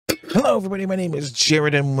Hello everybody, my name is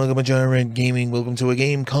Jared and welcome to Jared Gaming. Welcome to a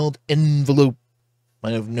game called Envelope.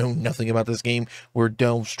 I have known nothing about this game. We're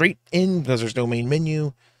delved straight in because there's no main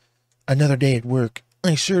menu. Another day at work.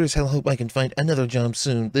 I sure as hell hope I can find another job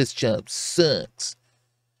soon. This job sucks.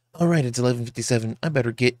 Alright, it's 11:57. I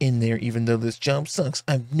better get in there even though this job sucks.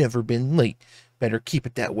 I've never been late. Better keep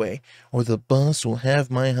it that way or the boss will have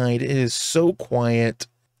my hide. It is so quiet.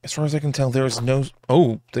 As far as I can tell, there is no...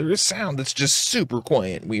 Oh, there is sound. It's just super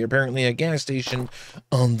quiet. We are apparently a gas station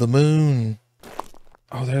on the moon.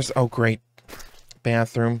 Oh, there's... Oh, great.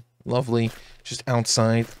 Bathroom. Lovely. Just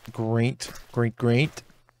outside. Great. Great, great.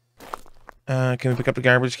 Can we pick up the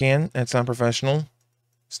garbage can? That's not professional.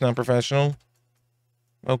 It's not professional.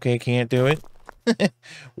 Okay, can't do it.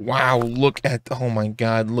 Wow, look at... Oh my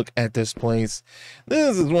god, look at this place.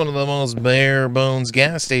 This is one of the most bare-bones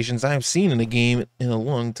gas stations I've seen in a game in a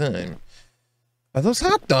long time. Are those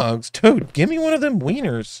hot dogs? Dude, give me one of them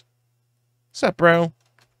wieners. What's up, bro?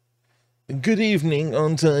 Good evening,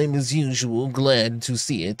 on time as usual. Glad to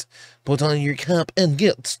see it. Put on your cap and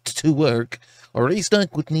get to work.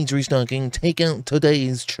 Restock what needs restocking. Take out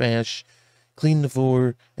today's trash. Clean the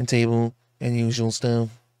floor and table and usual stuff.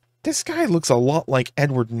 This guy looks a lot like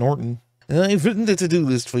Edward Norton. I've written the to-do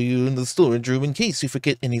list for you in the storage room in case you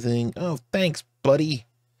forget anything. Oh, thanks, buddy.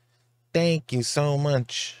 Thank you so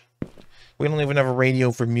much. We don't even have a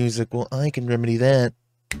radio for music. Well, I can remedy that.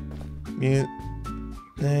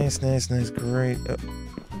 Nice, nice, nice, great.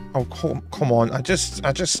 Oh, come on. I just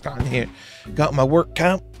got in here. Got my work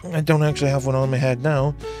cap. I don't actually have one on my head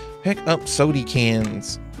now. Pick up soda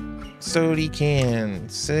cans. Soda can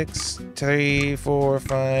 6, 3, 4,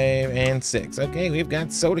 5, and 6. Okay, we've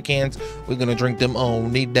got soda cans. We're gonna drink them all.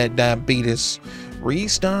 Need that diabetes.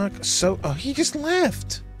 Restock. So, oh, he just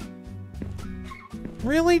left.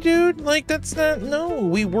 Really, dude? Like, that's not... No,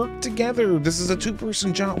 we work together. This is a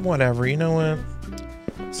two-person job. Whatever. You know what?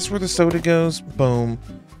 Is this where the soda goes? Boom.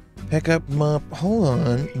 Pick up mop. Hold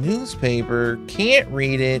on. Newspaper. Can't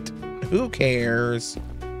read it. Who cares?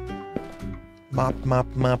 Mop, mop,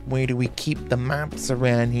 mop. Where do we keep the mops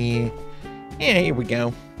around here? Yeah, here we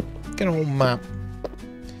go. Good old mop.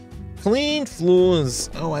 Clean floors.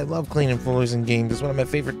 Oh, I love cleaning floors in games. It's one of my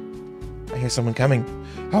favorite. I hear someone coming.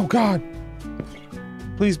 Oh, God.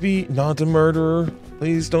 Please be not a murderer.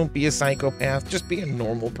 Please don't be a psychopath. Just be a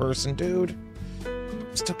normal person, dude.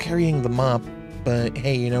 I'm still carrying the mop. But,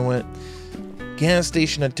 hey, you know what? Gas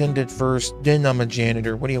station attendant first, then I'm a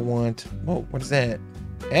janitor. What do you want? Whoa, what is that?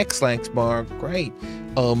 X-Lax bar, great.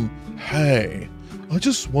 Hey, I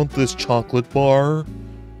just want this chocolate bar.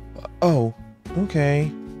 Oh, okay.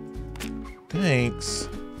 Thanks.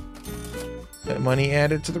 That money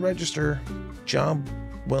added to the register. Job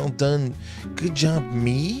well done. Good job,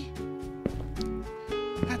 me?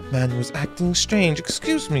 That man was acting strange.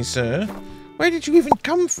 Excuse me, sir. Where did you even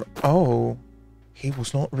come from? Oh, he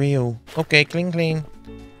was not real. Okay, clean, clean.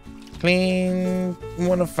 Clean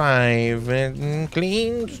 1 of 5 and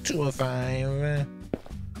clean 2 of 5.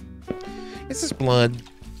 This is blood.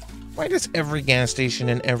 Why does every gas station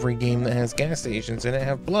in every game that has gas stations in it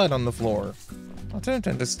have blood on the floor? I don't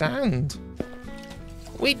understand.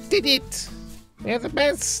 We did it. We're the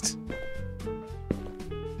best.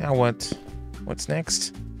 Now what? What's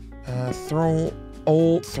next? Throw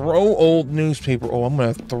old newspaper. Oh, I'm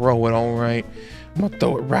gonna throw it. All right. I'm gonna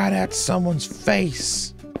throw it right at someone's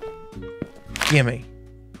face. Gimme.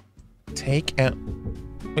 Take out...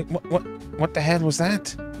 Wait, what the hell was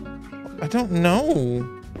that? I don't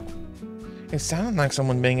know. It sounded like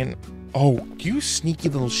someone banging... Oh, you sneaky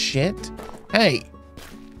little shit. Hey.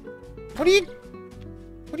 What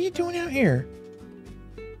are you doing out here?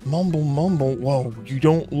 Mumble, mumble. Whoa, you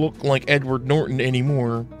don't look like Edward Norton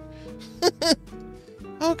anymore.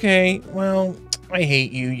 Okay, well, I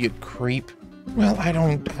hate you, you creep. Well, I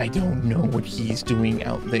don't know what he's doing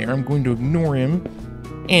out there. I'm going to ignore him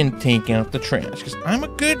and take out the trash because I'm a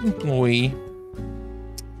good employee.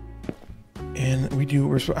 And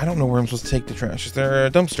I don't know where I'm supposed to take the trash. Is there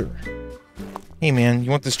a dumpster? Hey man,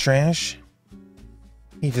 you want this trash?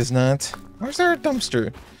 He does not. Where's there a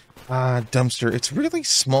dumpster? Ah, dumpster. It's a really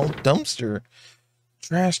small dumpster.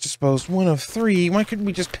 Trash disposed 1 of 3. Why couldn't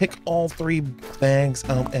we just pick all 3 bags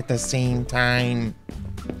up at the same time?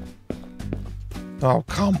 Oh,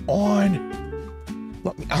 come on.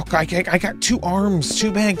 Let me, oh, I got 2 arms.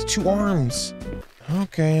 2 bags, 2 arms.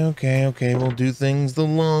 Okay. We'll do things the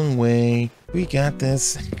long way. We got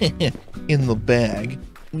this in the bag.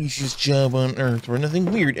 Easiest job on Earth where nothing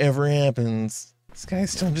weird ever happens. This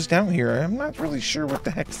guy's still just out here. I'm not really sure what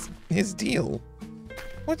the heck's his deal.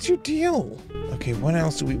 What's your deal? Okay, what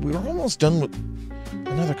else do we were almost done with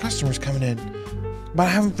another customer's coming in. But I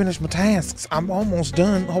haven't finished my tasks. I'm almost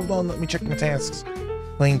done. Hold on, let me check my tasks.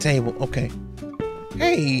 Clean table, okay.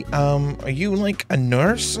 Hey, are you like a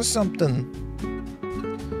nurse or something?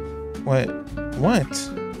 What? What?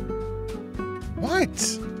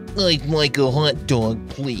 I'd like a hot dog,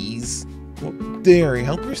 please. Well, there,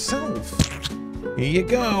 help yourself. Here you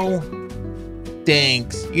go.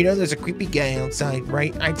 Thanks. You know there's a creepy guy outside,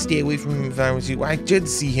 right? I'd stay away from him if I was you. I did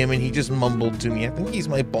see him and he just mumbled to me. I think he's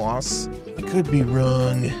my boss. I could be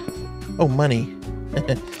wrong. Oh, money.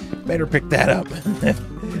 Better pick that up.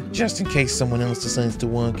 Just in case someone else decides to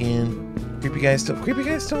walk in. Creepy guy's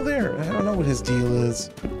still there. I don't know what his deal is.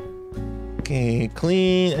 Okay,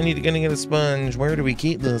 clean. I need to get a sponge. Where do we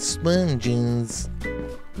keep the sponges?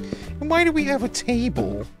 And why do we have a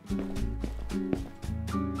table?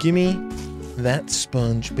 Gimme that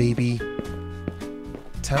sponge, baby.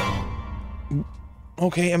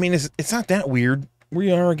 Okay, I mean, it's not that weird.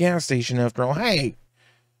 We are a gas station after all. Hey,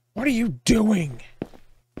 what are you doing?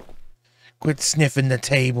 Quit sniffing the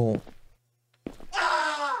table.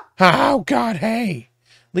 Oh, God, hey.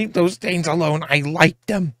 Leave those stains alone. I like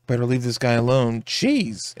them. Better leave this guy alone.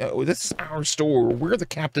 Jeez. Oh, this is our store. We're the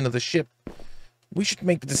captain of the ship. We should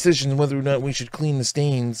make the decision whether or not we should clean the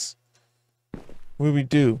stains. What do we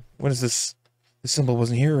do? What is this? This symbol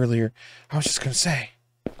wasn't here earlier. I was just gonna say.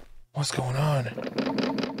 What's going on?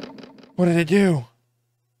 What did it do?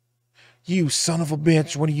 You son of a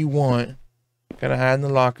bitch. What do you want? Gotta hide in the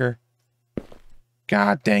locker.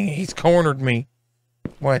 God dang it. He's cornered me.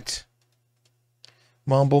 What?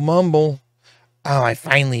 Mumble, mumble. Oh, I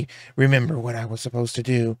finally remember what I was supposed to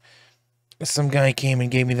do. Some guy came and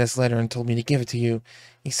gave me this letter and told me to give it to you.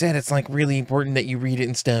 He said it's like really important that you read it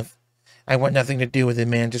and stuff. I want nothing to do with it,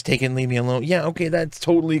 man. Just take it and leave me alone. Yeah, okay, that's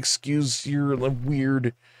totally excuse your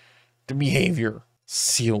weird behavior.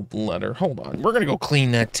 Sealed letter. Hold on. We're gonna go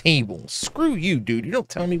clean that table. Screw you, dude. You don't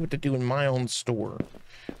tell me what to do in my own store.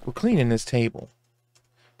 We're cleaning this table.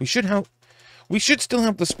 We should still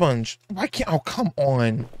have the sponge. Why can't... Oh, come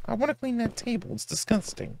on. I want to clean that table. It's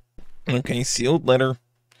disgusting. Okay, sealed letter.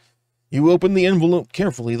 You open the envelope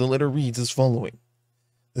carefully. The letter reads as following.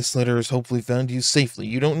 This letter has hopefully found you safely.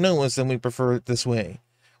 You don't know us and we prefer it this way.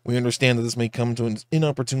 We understand that this may come to an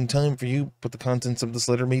inopportune time for you, but the contents of this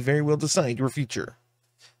letter may very well decide your future.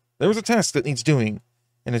 There is a task that needs doing,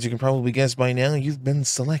 and as you can probably guess by now, you've been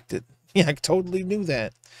selected. Yeah, I totally knew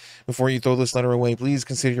that. Before you throw this letter away, please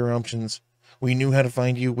consider your options. We knew how to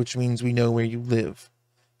find you, which means we know where you live.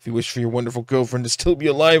 If you wish for your wonderful girlfriend to still be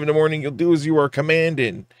alive in the morning, you'll do as you are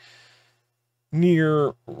commanded.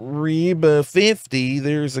 Near Reba 50,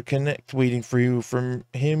 there's a connect waiting for you. From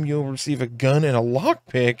him, you'll receive a gun and a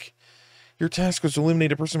lockpick. Your task was to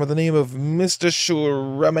eliminate a person by the name of Mr.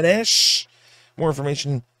 Ramanesh. More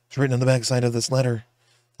information is written on the backside of this letter.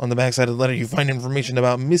 On the backside of the letter, you find information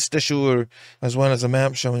about Mr. Shur, as well as a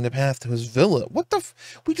map showing the path to his villa. What the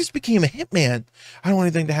we just became a hitman. I don't want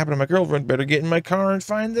anything to happen to my girlfriend. Better get in my car and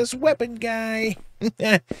find this weapon guy.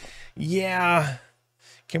 Yeah.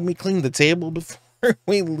 Can we clean the table before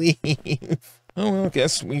we leave? Oh, well, I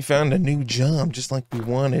guess we found a new job, just like we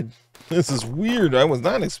wanted. This is weird. I was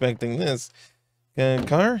not expecting this.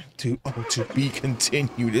 Car? To be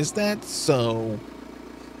continued. Is that so?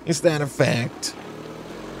 Is that a fact?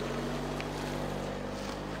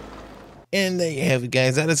 And there you have it,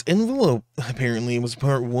 guys. That is envelope. Apparently, it was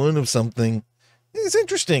part 1 of something. It's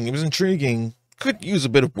interesting. It was intriguing. Could use a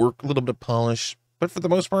bit of work, a little bit of polish. But for the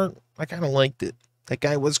most part, I kind of liked it. That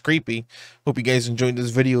guy was creepy. Hope you guys enjoyed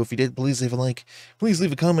this video. If you did, please leave a like. Please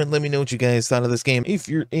leave a comment. Let me know what you guys thought of this game. If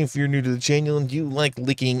you're new to the channel and you like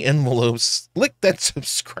licking envelopes, click that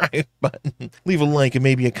subscribe button. Leave a like and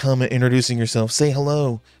maybe a comment introducing yourself. Say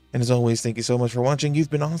hello. And as always, thank you so much for watching. You've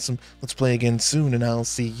been awesome. Let's play again soon, and I'll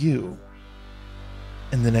see you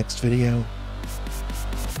in the next video.